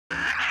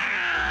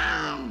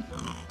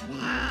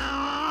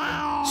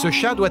Ce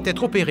chat doit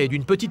être opéré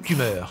d'une petite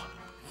tumeur.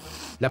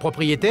 La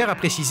propriétaire a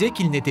précisé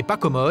qu'il n'était pas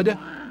commode.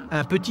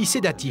 Un petit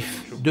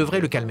sédatif devrait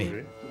le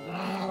calmer.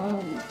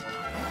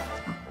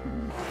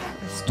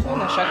 Il se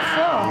tourne à chaque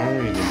fois.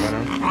 Oui, il est malin.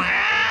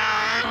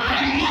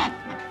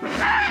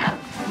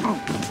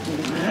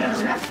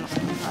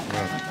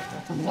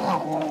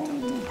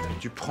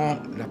 Tu prends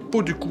la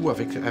peau du cou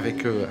avec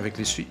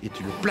l'essuie et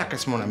tu le plaques à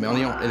ce moment-là. Mais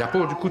et la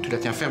peau du cou, tu la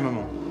tiens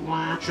fermement.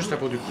 Juste la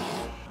peau du cou.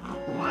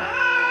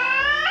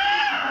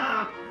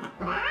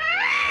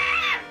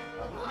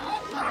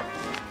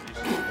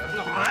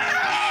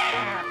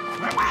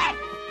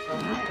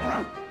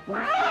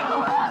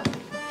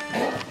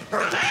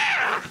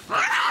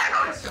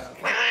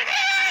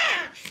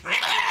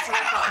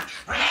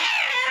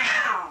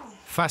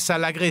 Face à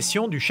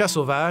l'agression du chat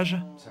sauvage,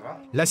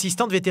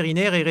 l'assistante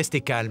vétérinaire est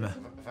restée calme,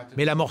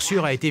 mais la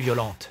morsure a été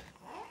violente.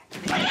 Il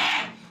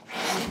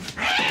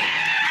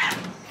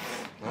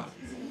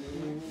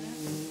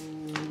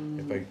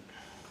n'y a pas eu.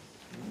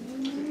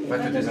 Va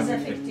te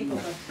désinfecter.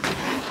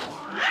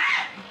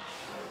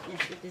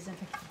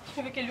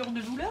 Avec quelle hurle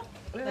de douleur?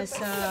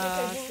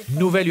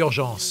 Nouvelle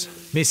urgence,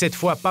 mais cette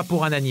fois pas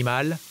pour un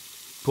animal,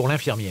 pour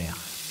l'infirmière.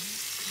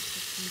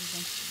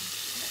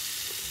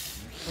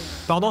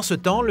 Pendant ce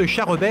temps, le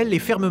chat rebelle est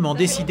fermement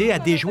décidé à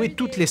déjouer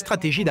toutes les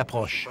stratégies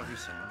d'approche.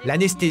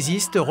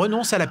 L'anesthésiste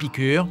renonce à la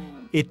piqûre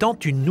et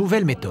tente une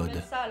nouvelle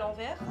méthode. Ça à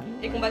l'envers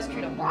et qu'on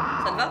bascule.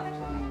 Ça te va?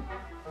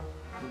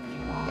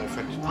 En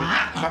fait,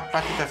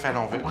 pas tout à fait à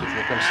l'envers, tu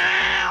fais comme ça.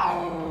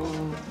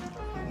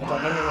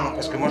 Attends, non,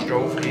 parce que moi je dois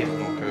ouvrir,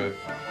 donc...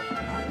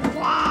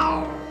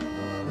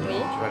 Oui.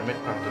 Tu vas le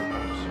mettre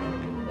par-dessus.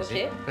 Ok.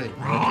 Vas-y.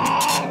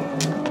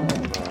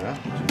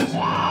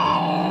 Voilà.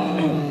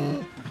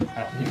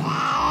 Alors, il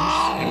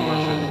pousse et moi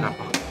je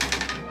l'apporte.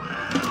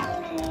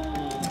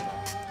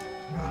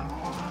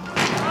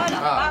 Voilà,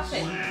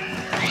 parfait.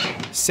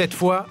 Cette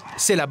fois,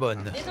 c'est la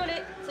bonne.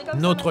 Désolé, c'est comme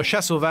Notre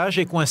chat sauvage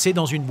est coincé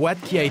dans une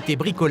boîte qui a été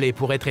bricolée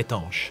pour être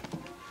étanche.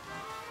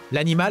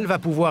 L'animal va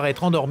pouvoir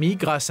être endormi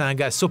grâce à un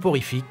gaz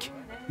soporifique,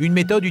 une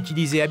méthode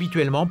utilisée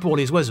habituellement pour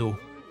les oiseaux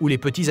ou les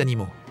petits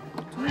animaux.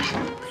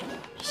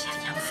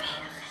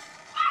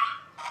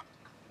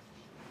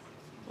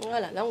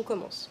 Voilà, là on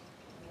commence.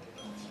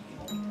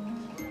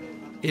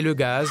 Et le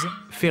gaz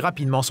fait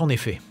rapidement son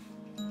effet.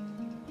 Là,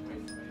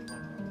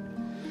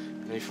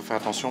 il faut faire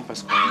attention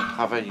parce qu'on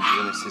travaille avec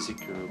des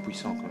anesthésiques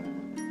puissants quand même.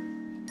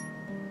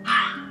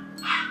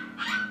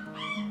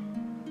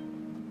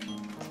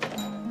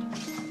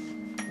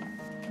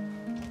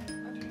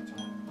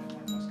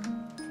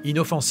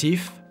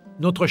 Inoffensif,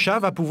 notre chat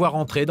va pouvoir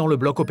entrer dans le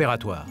bloc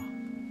opératoire.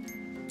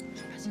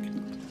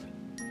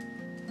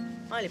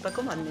 Ah, elle est pas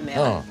commode, mais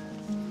Non.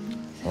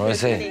 On le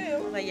sait. Allez,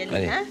 on va y aller.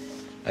 Allez. Hein?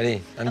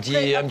 Allez, un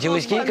petit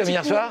whisky comme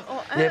hier soir.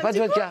 Il n'y avait pas de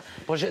vodka.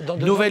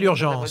 Nouvelle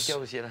urgence.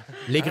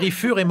 Les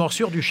griffures et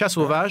morsures du chat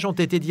sauvage ont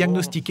été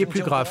diagnostiquées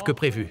plus graves que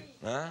prévu.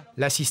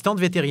 L'assistante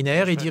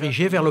vétérinaire est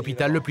dirigée vers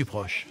l'hôpital le plus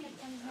proche.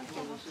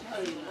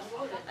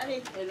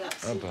 Allez,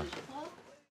 Hop.